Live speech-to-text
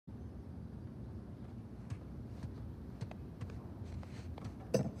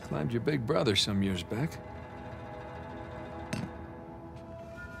Climbed your big brother some years back.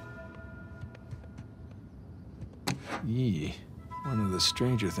 Yee. One of the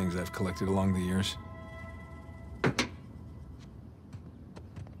stranger things I've collected along the years.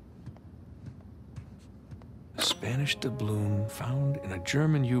 A Spanish doubloon found in a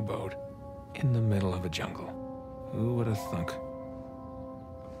German U-boat in the middle of a jungle. Who would have thunk?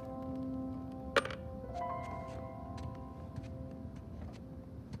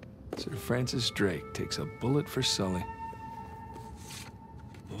 Sir Francis Drake takes a bullet for Sully.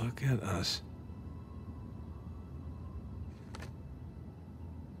 Look at us.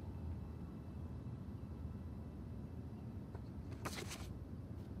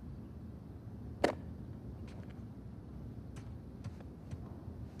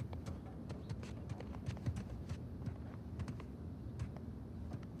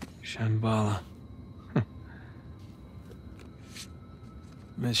 Shambhala.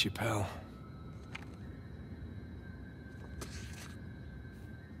 Miss you, pal.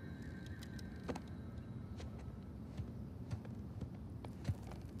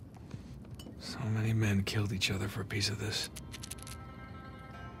 So many men killed each other for a piece of this.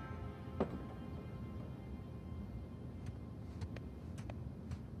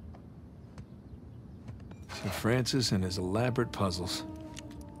 Sir Francis and his elaborate puzzles.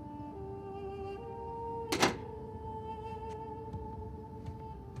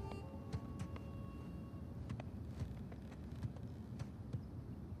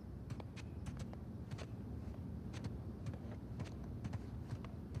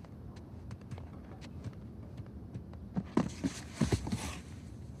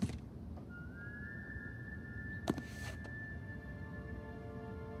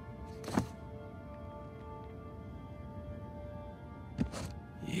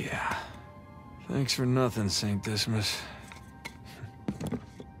 Yeah. Thanks for nothing, St. Dismas.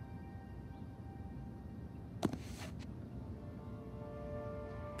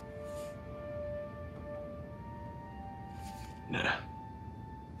 Nah.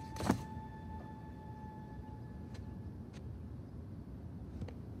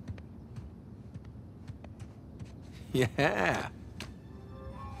 Yeah.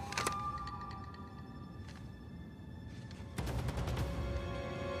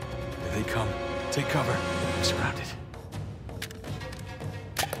 They come. Take cover. I'm surrounded.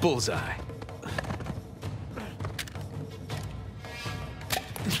 Bullseye.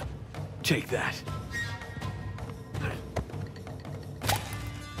 Take that. And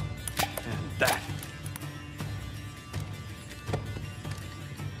that.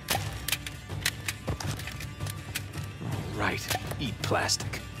 All right. Eat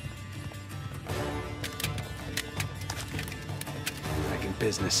plastic. Back in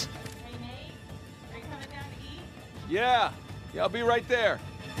business. Yeah, I'll be right there.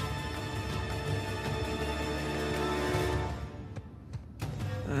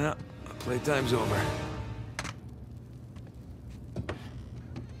 Playtime's over.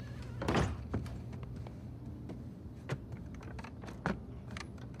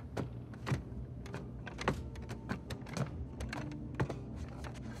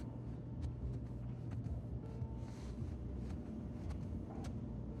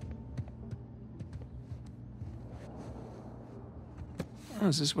 Oh,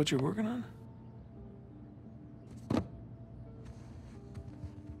 is this what you're working on?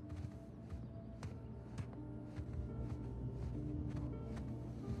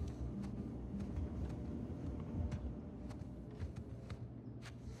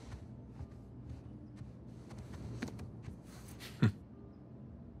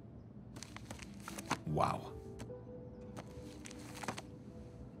 Wow.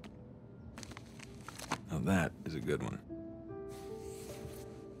 Now that is a good one.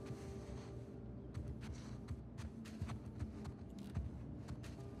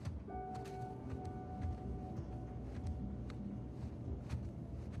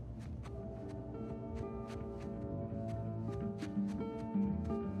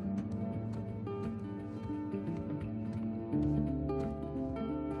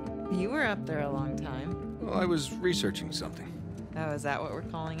 You were up there a long time. Well, I was researching something. Oh, is that what we're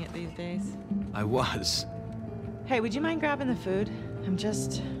calling it these days? I was. Hey, would you mind grabbing the food? I'm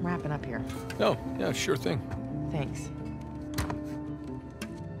just wrapping up here. Oh, yeah, sure thing. Thanks.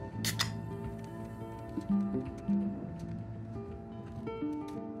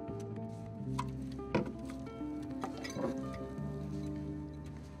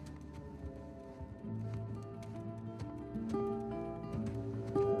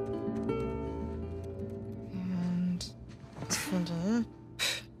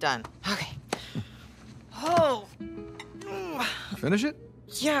 Done. Okay. Oh. Finish it?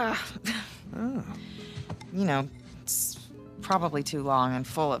 Yeah. Oh. You know, it's probably too long and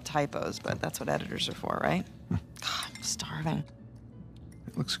full of typos, but that's what editors are for, right? God, I'm starving.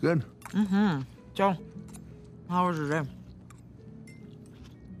 It looks good. Mm-hmm. So, how was your day?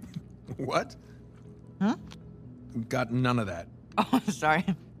 What? Hmm? Got none of that. Oh, sorry.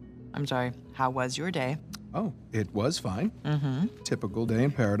 I'm sorry. How was your day? Oh, it was fine. Mm-hmm. Typical day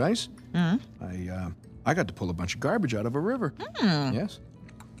in paradise. Mm-hmm. I got to pull a bunch of garbage out of a river. Yes.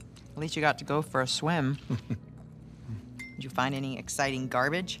 At least you got to go for a swim. Did you find any exciting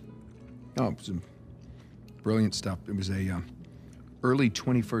garbage? Oh, it was some brilliant stuff. It was a early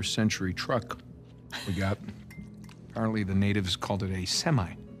 21st century truck we got. Apparently the natives called it a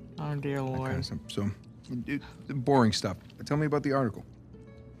semi. Oh, dear That kind Lord. of stuff. So, boring stuff. Tell me about the article.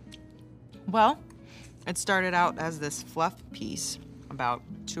 Well, it started out as this fluff piece about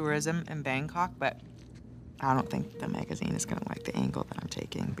tourism in Bangkok, but I don't think the magazine is gonna like the angle that I'm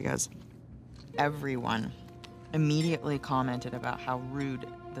taking because everyone immediately commented about how rude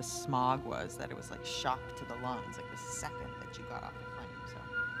the smog was, that it was like shock to the lungs, like the second that you got off the plane. So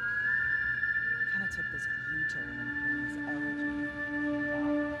kind of took this U-turn and became this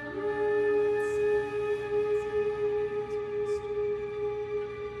elegy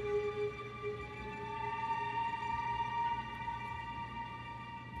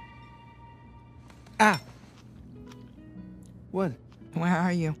Ah! What? Where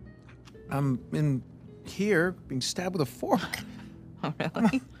are you? I'm in here being stabbed with a fork. Oh,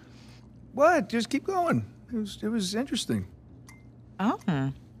 really? What? Just keep going. It was interesting. Oh,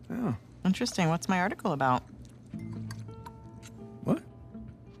 Yeah. interesting. What's my article about? What?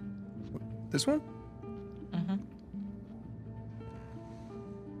 This one? Mm-hmm.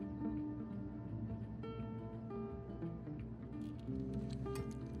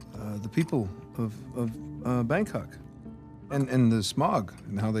 The people of Bangkok, and the smog,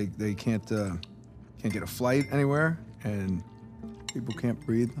 and how they can't get a flight anywhere, and people can't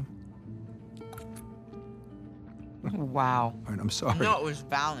breathe. Wow. All right, I'm sorry. No, it was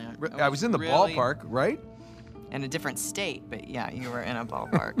valiant. It I was in the really- ballpark, right? In a different state, but yeah, you were in a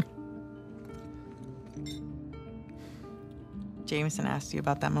ballpark. Jameson asked you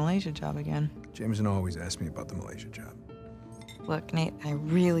about that Malaysia job again. Jameson always asks me about the Malaysia job. Look, Nate, I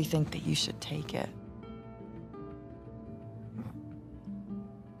really think that you should take it.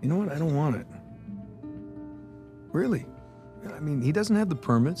 You know what? I don't want it. Really. I mean, he doesn't have the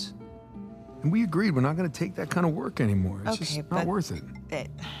permits. And we agreed we're not going to take that kind of work anymore. It's just not worth it.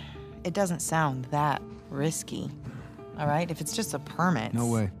 It doesn't sound that risky. All right? If it's just a permit. No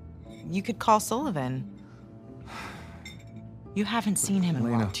way. You could call Sullivan. You haven't seen him in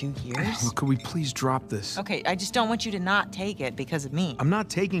Elena, what, 2 years? Look, could we please drop this? Okay, I just don't want you to not take it because of me. I'm not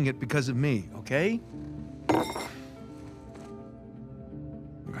taking it because of me, okay?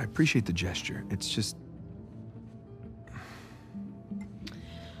 I appreciate the gesture. It's just...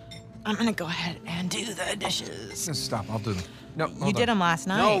 I'm gonna go ahead and do the dishes. No, stop, I'll do them. No, You hold did on. them last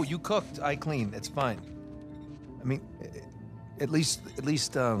night. No, you cooked. I cleaned. It's fine. I mean, at least, let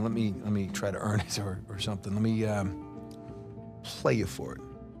me try to earn it or something. Let me play you for it.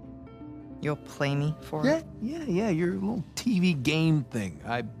 You'll play me for it? Yeah. Your little TV game thing.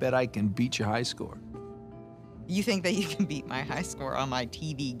 I bet I can beat your high score. You think that you can beat my high score on my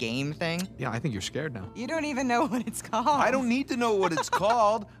TV game thing? Yeah, I think you're scared now. You don't even know what it's called. I don't need to know what it's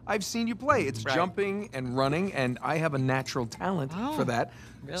called. I've seen you play. It's Right. jumping and running, and I have a natural talent Oh, for that.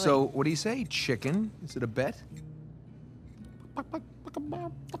 really? So, what do you say? Chicken? Is it a bet?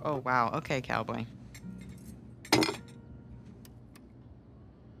 Oh, wow. Okay, cowboy.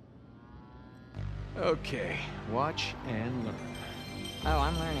 Okay, watch and learn. Oh,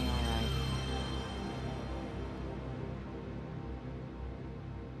 I'm learning all right.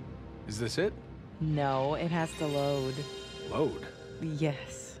 Is this it? No, it has to load. Load.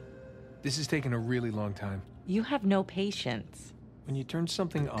 Yes. This is taking a really long time. You have no patience. When you turn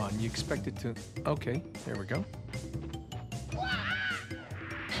something on, you expect it to... Okay, there we go.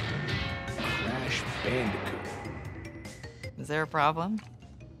 Crash Bandicoot. Is there a problem?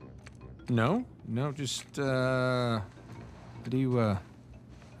 No, just, how do you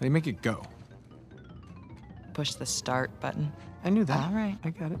make it go? Push the start button. I knew that. All right. I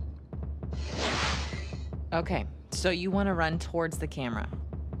got it. Okay, so you want to run towards the camera.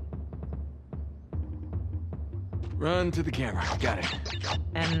 Run to the camera. Got it.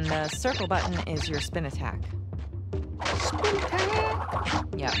 And the circle button is your spin attack. Spin attack!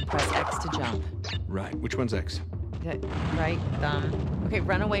 Yeah, and press X to jump. Right. Which one's X? Right thumb. Okay,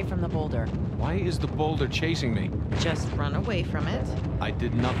 run away from the boulder. Why is the boulder chasing me? Just run away from it. I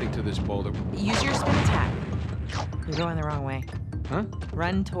did nothing to this boulder. Use your spin attack. You're going the wrong way. Huh?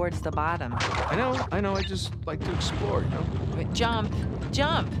 Run towards the bottom. I know. I just like to explore, you know? Wait, jump!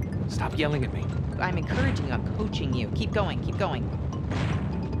 Jump! Stop yelling at me. I'm encouraging you. I'm coaching you. Keep going. Keep going.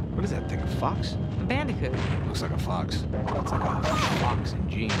 What is that thing, a fox? A bandicoot. Looks like a fox. It's like a fox in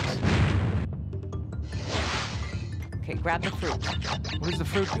jeans. Okay, grab the fruit. What does the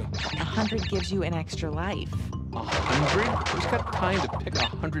fruit do? 100 gives you an extra life. 100? Who's got time to pick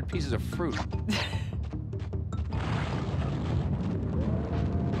 100 pieces of fruit?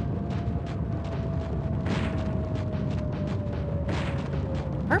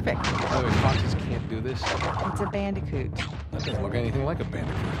 Perfect. By the way, foxes can't do this. It's a bandicoot. That doesn't look anything like a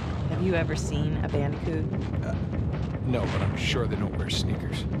bandicoot. Have you ever seen a bandicoot? No, but I'm sure they don't wear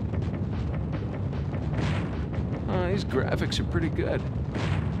sneakers. These graphics are pretty good,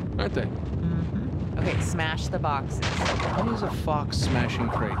 aren't they? Mm-hmm. Okay, smash the boxes. How is a fox smashing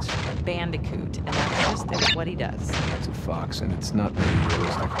crates? Bandicoot, and that's just it's what he does. It's a fox, and it's not very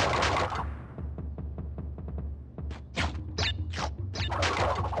realistic.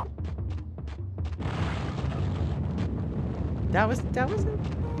 That was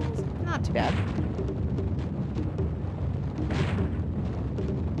not too bad.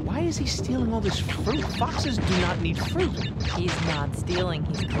 Why is he stealing all this fruit? Foxes do not need fruit. He's not stealing,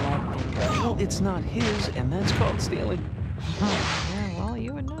 he's collecting. Well, it's not his, and that's called stealing. Yeah, well,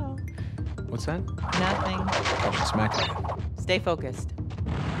 you would know. What's that? Nothing. Oh, smack it. Stay focused.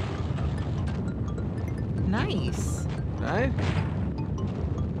 Nice. Right?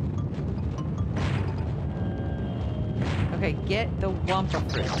 Okay, get the Wumpa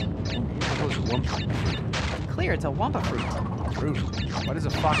fruit. What was Wumpa? Clear, it's a Wumpa fruit. Fruit? Why does a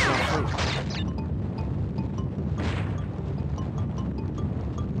fox want fruit?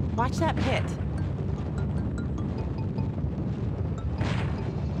 Watch that pit.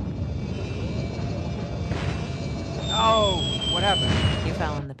 Oh, what happened? You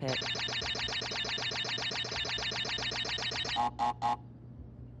fell in the pit.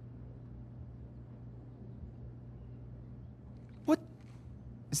 What?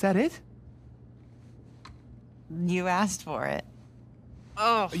 Is that it? You asked for it.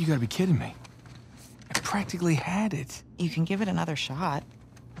 Oh, you gotta be kidding me. I practically had it. You can give it another shot.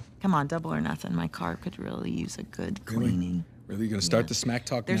 Come on, double or nothing. My car could really use a good cleaning. Really? You gonna start the smack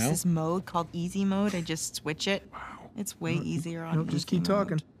talk There's now? this mode called easy mode. I just switch it. Wow. It's way easier on No, just easy keep mode.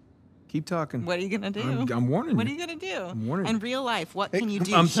 talking. Keep talking. What are you gonna do? I'm warning What are you. you gonna do? I'm warning you. In real life, what Hey, can you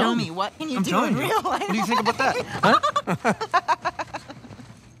do? I'm Show telling me. you. What can you I'm do telling in you. real life? What do you think about that? Huh?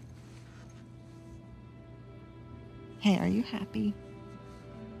 Hey, are you happy?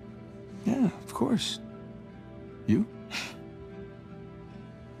 Yeah, of course. You?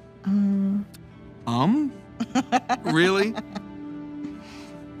 Really?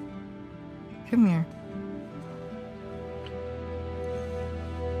 Come here.